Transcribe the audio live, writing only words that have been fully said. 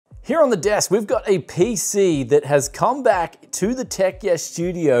Here on the desk, we've got a PC that has come back to the Tech Yes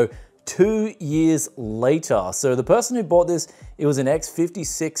studio 2 years later. So the person who bought this, it was an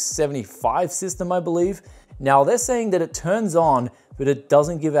X5675 system, I believe. Now they're saying that it turns on, but it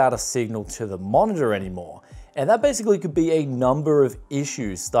doesn't give out a signal to the monitor anymore. And that basically could be a number of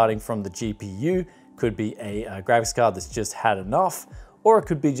issues, starting from the GPU, could be a graphics card that's just had enough, or it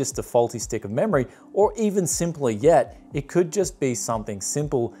could be just a faulty stick of memory, or even simpler yet, it could just be something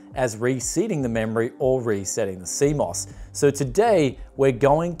simple as reseating the memory or resetting the CMOS. So today, we're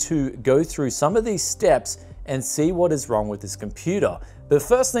going to go through some of these steps and see what is wrong with this computer. But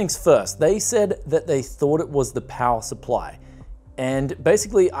first things first, they said that they thought it was the power supply. And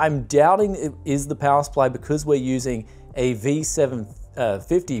basically, I'm doubting it is the power supply because we're using a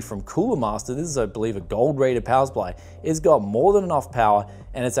V750 from Cooler Master. This is, I believe, a gold rated power supply. It's got more than enough power,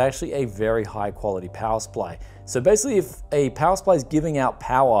 and it's actually a very high quality power supply. So basically, if a power supply is giving out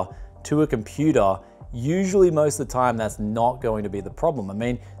power to a computer, usually most of the time that's not going to be the problem. I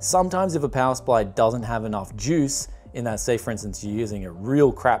mean, sometimes if a power supply doesn't have enough juice in that, say for instance, you're using a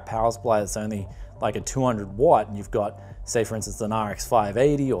real crap power supply that's only like a 200 watt and you've got, say for instance, an RX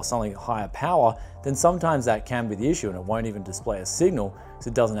 580 or something higher power, then sometimes that can be the issue and it won't even display a signal because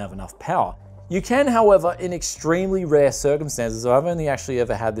it doesn't have enough power. You can, however, in extremely rare circumstances, so I've only actually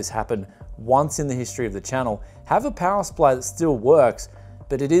ever had this happen once in the history of the channel, have a power supply that still works,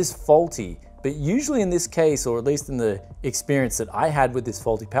 but it is faulty. But usually in this case, or at least in the experience that I had with this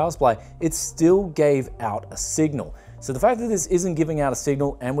faulty power supply, it still gave out a signal. So the fact that this isn't giving out a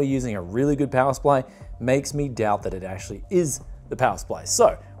signal and we're using a really good power supply makes me doubt that it actually is the power supply.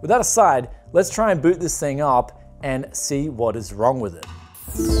 So with that aside, let's try and boot this thing up and see what is wrong with it.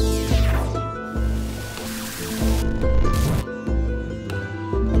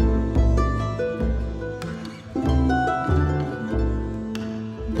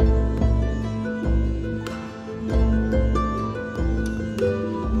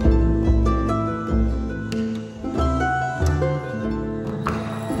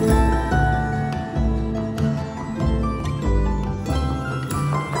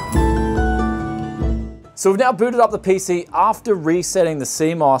 So we've now booted up the PC after resetting the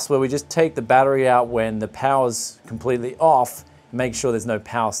CMOS, where we just take the battery out when the power's completely off, make sure there's no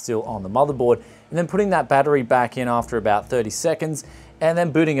power still on the motherboard, and then putting that battery back in after about 30 seconds, and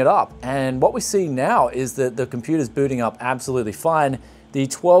then booting it up. And what we see now is that the computer's booting up absolutely fine. The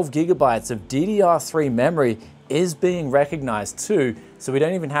 12 gigabytes of DDR3 memory is being recognized too, so we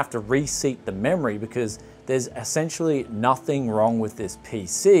don't even have to reseat the memory because there's essentially nothing wrong with this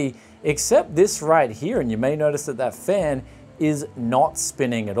PC, except this right here, and you may notice that that fan is not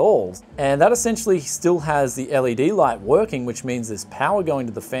spinning at all. And that essentially still has the LED light working, which means there's power going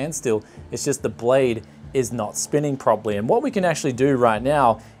to the fan still, it's just the blade is not spinning properly. And what we can actually do right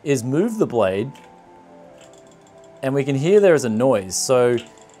now is move the blade, and we can hear there is a noise. So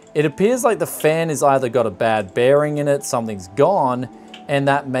it appears like the fan has either got a bad bearing in it, something's gone, and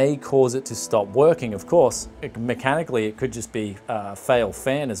that may cause it to stop working. Of course, mechanically, it could just be a failed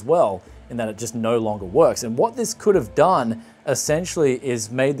fan as well, in that it just no longer works. And what this could have done, essentially, is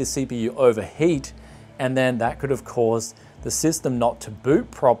made the CPU overheat, and then that could have caused the system not to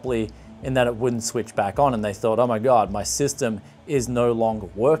boot properly, in that it wouldn't switch back on. And they thought, oh my God, my system is no longer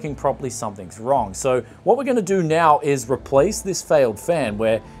working properly, something's wrong. So what we're gonna do now is replace this failed fan,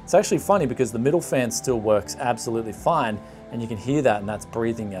 where it's actually funny because the middle fan still works absolutely fine, and you can hear that, and that's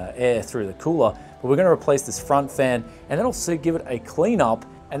breathing air through the cooler. But we're gonna replace this front fan and then also give it a cleanup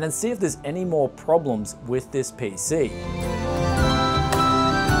and then see if there's any more problems with this PC.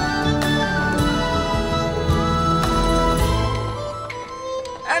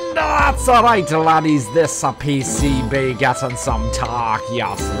 And that's alright laddies, this a PC be getting some talk,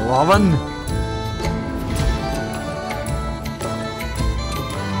 yes lovin'.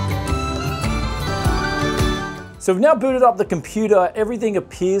 So we've now booted up the computer. Everything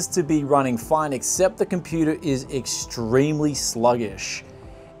appears to be running fine, except the computer is extremely sluggish.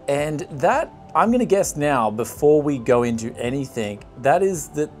 And that, I'm gonna guess now, before we go into anything, that is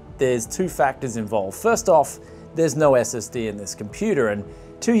that there's two factors involved. First off, there's no SSD in this computer. And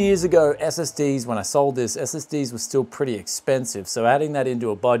 2 years ago, SSDs, when I sold this, SSDs were still pretty expensive. So adding that into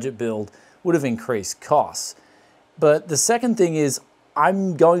a budget build would have increased costs. But the second thing is,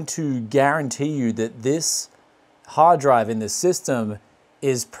 I'm going to guarantee you that this hard drive in this system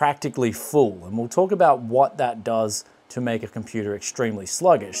is practically full. And we'll talk about what that does to make a computer extremely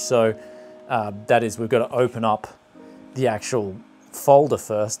sluggish. So that is, we've got to open up the actual folder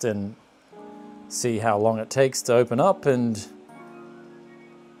first and see how long it takes to open up, and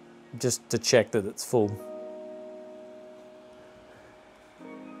just to check that it's full.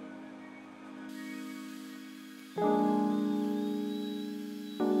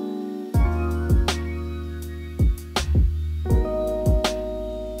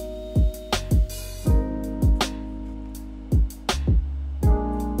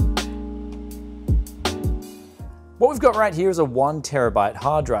 What we've got right here is a 1 terabyte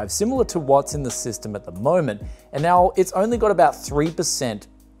hard drive, similar to what's in the system at the moment. And now it's only got about 3%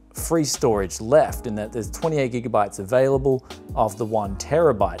 free storage left, in that there's 28 gigabytes available of the 1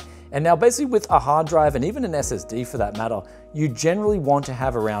 terabyte. And now basically with a hard drive, and even an SSD for that matter, you generally want to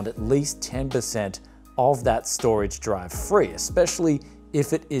have around at least 10% of that storage drive free, especially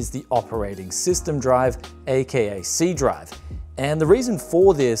if it is the operating system drive, aka C drive. And the reason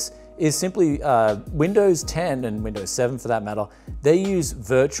for this is simply Windows 10 and Windows 7 for that matter, they use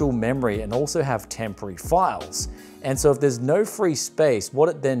virtual memory and also have temporary files. And so if there's no free space, what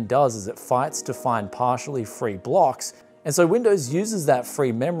it then does is it fights to find partially free blocks. And so Windows uses that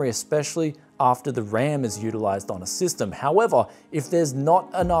free memory, especially after the RAM is utilized on a system. However, if there's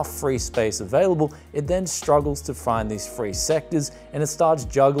not enough free space available, it then struggles to find these free sectors and it starts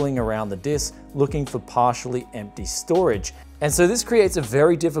juggling around the disk looking for partially empty storage. And so this creates a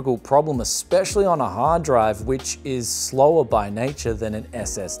very difficult problem, especially on a hard drive, which is slower by nature than an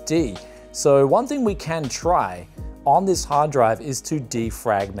SSD. So one thing we can try on this hard drive is to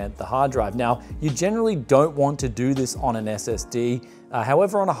defragment the hard drive. Now, you generally don't want to do this on an SSD.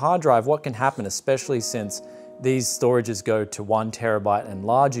 However, on a hard drive, what can happen, especially since these storages go to 1 terabyte and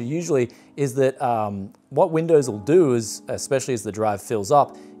larger usually, is that what Windows will do is, especially as the drive fills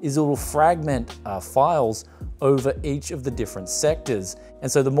up, is it will fragment files over each of the different sectors.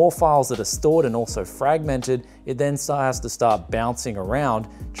 And so the more files that are stored and also fragmented, it then has to start bouncing around,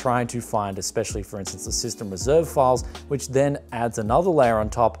 trying to find, especially for instance, the system reserve files, which then adds another layer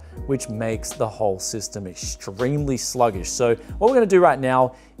on top, which makes the whole system extremely sluggish. So what we're gonna do right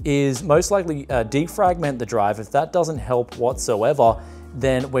now is most likely defragment the drive. If that doesn't help whatsoever,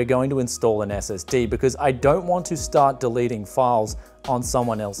 then we're going to install an SSD, because I don't want to start deleting files on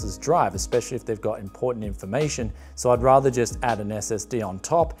someone else's drive, especially if they've got important information. So I'd rather just add an SSD on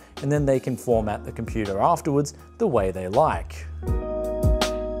top, and then they can format the computer afterwards the way they like.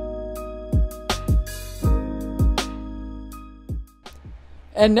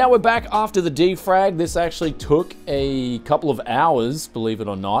 And now we're back after the defrag. This actually took a couple of hours, believe it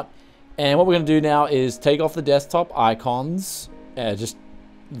or not. And what we're gonna do now is take off the desktop icons, just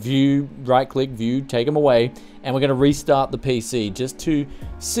view, right click, view, take them away, and we're gonna restart the PC just to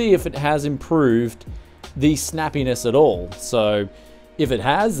see if it has improved the snappiness at all. So if it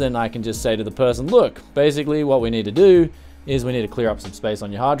has, then I can just say to the person, look, basically what we need to do is we need to clear up some space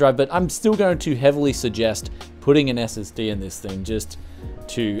on your hard drive, but I'm still going to heavily suggest putting an SSD in this thing, just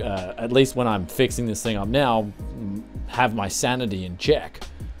to, at least when I'm fixing this thing up now, have my sanity in check.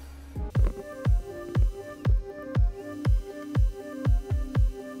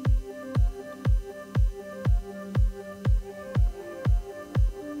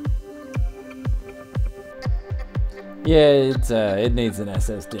 Yeah, it needs an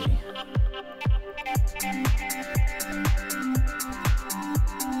SSD.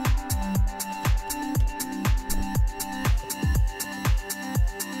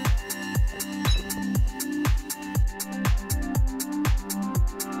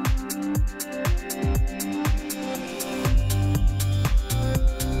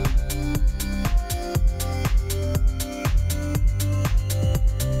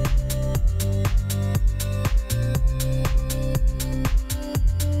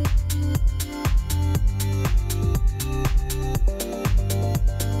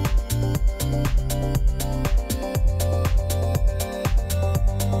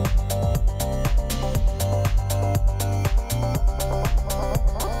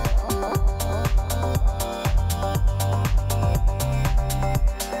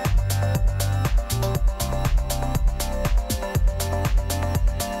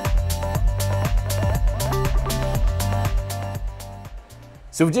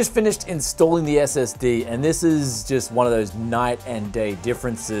 So we just finished installing the SSD, and this is just one of those night and day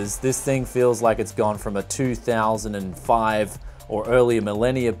differences. This thing feels like it's gone from a 2005 or earlier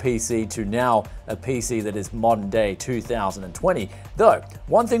millennia PC to now a PC that is modern day 2020. Though,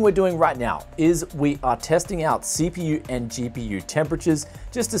 one thing we're doing right now is we are testing out CPU and GPU temperatures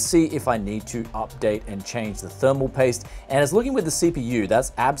just to see if I need to update and change the thermal paste. And it's looking with the CPU,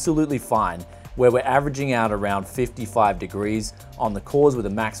 that's absolutely fine, where we're averaging out around 55 degrees on the cores with a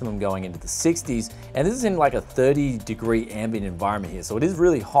maximum going into the 60s. And this is in like a 30-degree ambient environment here, so it is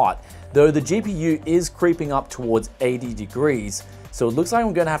really hot. Though the GPU is creeping up towards 80 degrees, so it looks like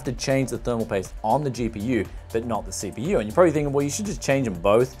I'm gonna have to change the thermal paste on the GPU, but not the CPU. And you're probably thinking, well, you should just change them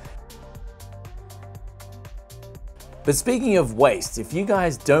both. But speaking of waste, if you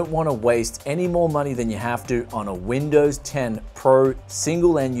guys don't want to waste any more money than you have to on a Windows 10 Pro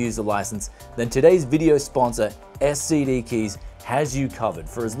single end user license, then today's video sponsor, SCD Keys, has you covered.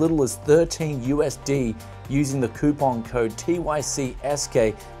 For as little as 13 USD using the coupon code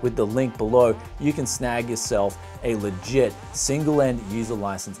TYCSK with the link below, you can snag yourself a legit single-end user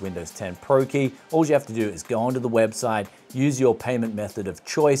license Windows 10 Pro key. All you have to do is go onto the website, use your payment method of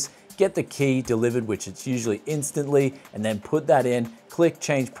choice, get the key delivered, which it's usually instantly, and then put that in, click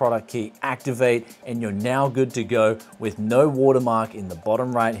change product key, activate, and you're now good to go with no watermark in the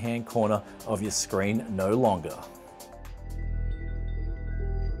bottom right-hand corner of your screen no longer.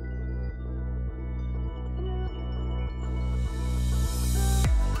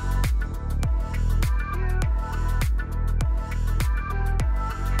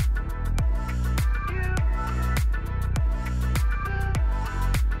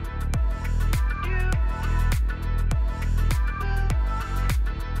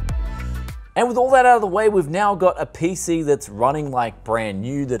 And with all that out of the way, we've now got a PC that's running like brand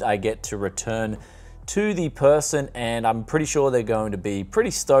new that I get to return to the person, and I'm pretty sure they're going to be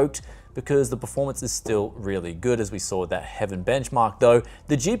pretty stoked because the performance is still really good, as we saw with that Heaven benchmark. Though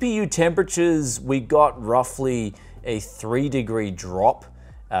the GPU temperatures, we got roughly a 3-degree drop,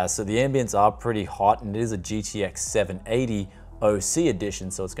 so the ambients are pretty hot, and it is a GTX 780 OC edition,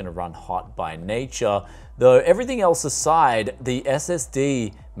 so it's going to run hot by nature. Though everything else aside, the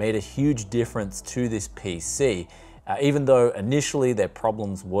SSD made a huge difference to this PC. Even though initially their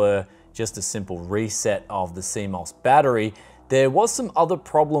problems were just a simple reset of the CMOS battery, there was some other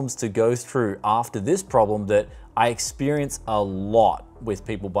problems to go through after this problem that I experience a lot with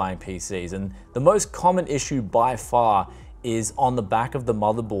people buying PCs. And the most common issue by far is on the back of the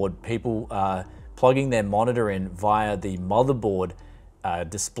motherboard, people plugging their monitor in via the motherboard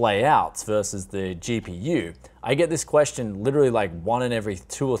display outs versus the GPU. I get this question literally like 1 in every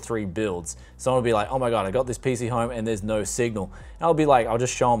 2 or 3 builds. Someone will be like, oh my God, I got this PC home and there's no signal. And I'll be like, I'll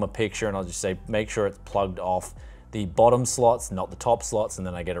just show them a picture and I'll just say, make sure it's plugged off the bottom slots, not the top slots. And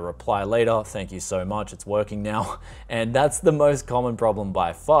then I get a reply later, thank you so much, it's working now. And that's the most common problem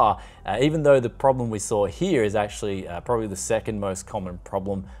by far. Even though the problem we saw here is actually probably the second most common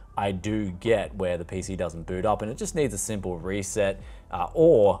problem I do get, where the PC doesn't boot up and it just needs a simple reset.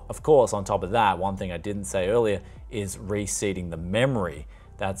 Or, of course, on top of that, one thing I didn't say earlier is reseating the memory.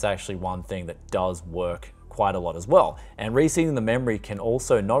 That's actually one thing that does work quite a lot as well. And reseating the memory can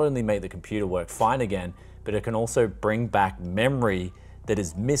also not only make the computer work fine again, but it can also bring back memory that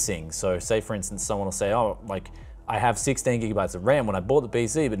is missing. So say, for instance, someone will say, oh, like, I have 16 gigabytes of RAM when I bought the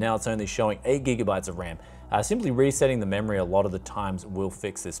PC, but now it's only showing 8 gigabytes of RAM. Simply resetting the memory a lot of the times will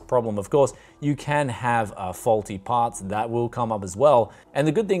fix this problem. Of course, you can have faulty parts, that will come up as well. And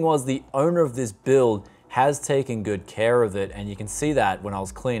the good thing was the owner of this build has taken good care of it, and you can see that when I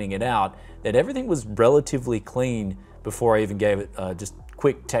was cleaning it out, that everything was relatively clean before I even gave it just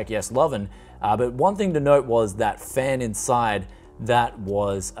quick tech yes lovin'. But one thing to note was that fan inside, that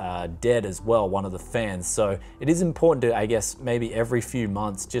was dead as well, one of the fans. So it is important to, I guess, maybe every few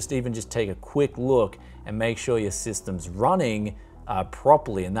months, just take a quick look and make sure your system's running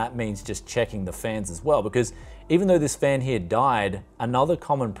properly. And that means just checking the fans as well, because even though this fan here died, another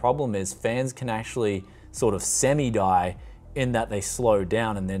common problem is fans can actually sort of semi-die in that they slow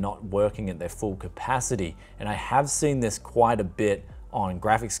down and they're not working at their full capacity. And I have seen this quite a bit on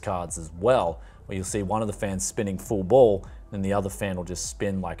graphics cards as well, where you'll see one of the fans spinning full ball, then the other fan will just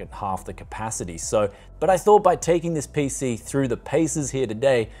spin like at half the capacity. But I thought by taking this PC through the paces here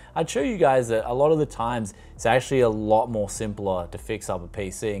today, I'd show you guys that a lot of the times it's actually a lot more simpler to fix up a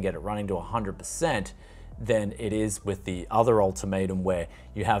PC and get it running to 100% than it is with the other ultimatum where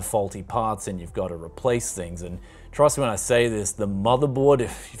you have faulty parts and you've got to replace things. And trust me when I say this, the motherboard,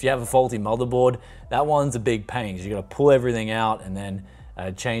 if you have a faulty motherboard, that one's a big pain because you got to pull everything out and then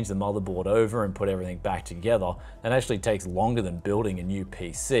change the motherboard over and put everything back together. That actually takes longer than building a new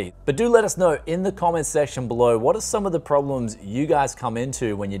PC. But do let us know in the comments section below, what are some of the problems you guys come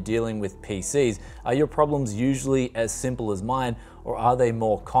into when you're dealing with PCs? Are your problems usually as simple as mine, or are they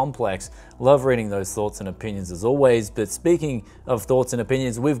more complex? Love reading those thoughts and opinions as always. But speaking of thoughts and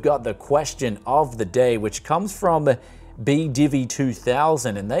opinions, we've got the question of the day, which comes from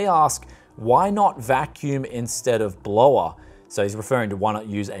BDivvy2000, and they ask, why not vacuum instead of blower? So he's referring to why not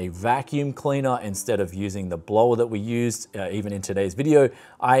use a vacuum cleaner instead of using the blower that we used even in today's video.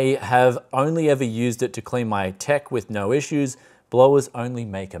 I have only ever used it to clean my tech with no issues. Blowers only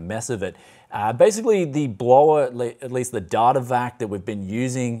make a mess of it. Basically, the blower, at least the data vac that we've been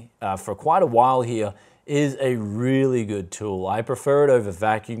using for quite a while here, is a really good tool. I prefer it over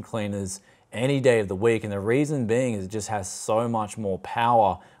vacuum cleaners any day of the week, and the reason being is it just has so much more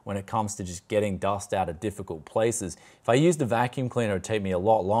power when it comes to just getting dust out of difficult places. If I used a vacuum cleaner, it would take me a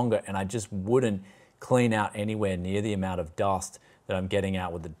lot longer and I just wouldn't clean out anywhere near the amount of dust that I'm getting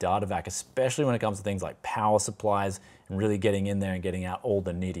out with the data vac, especially when it comes to things like power supplies and really getting in there and getting out all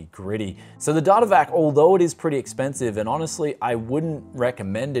the nitty gritty. So the data vac, although it is pretty expensive, and honestly, I wouldn't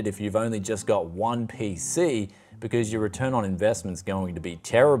recommend it if you've only just got one PC, because your return on investment is going to be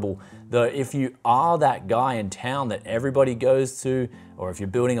terrible. Though if you are that guy in town that everybody goes to, or if you're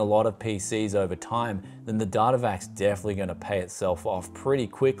building a lot of PCs over time, then the data vac's definitely gonna pay itself off pretty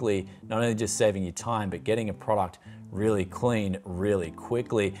quickly, not only just saving you time, but getting a product really clean really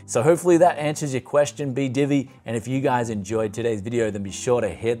quickly. So hopefully that answers your question, B-Divvy. And if you guys enjoyed today's video, then be sure to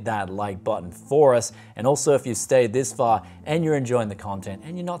hit that like button for us. And also, if you stayed this far and you're enjoying the content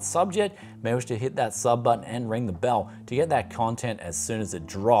and you're not subbed yet, make sure to hit that sub button and ring the bell to get that content as soon as it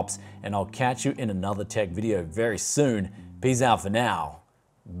drops. And I'll catch you in another tech video very soon. Peace out for now.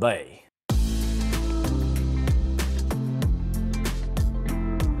 Bye.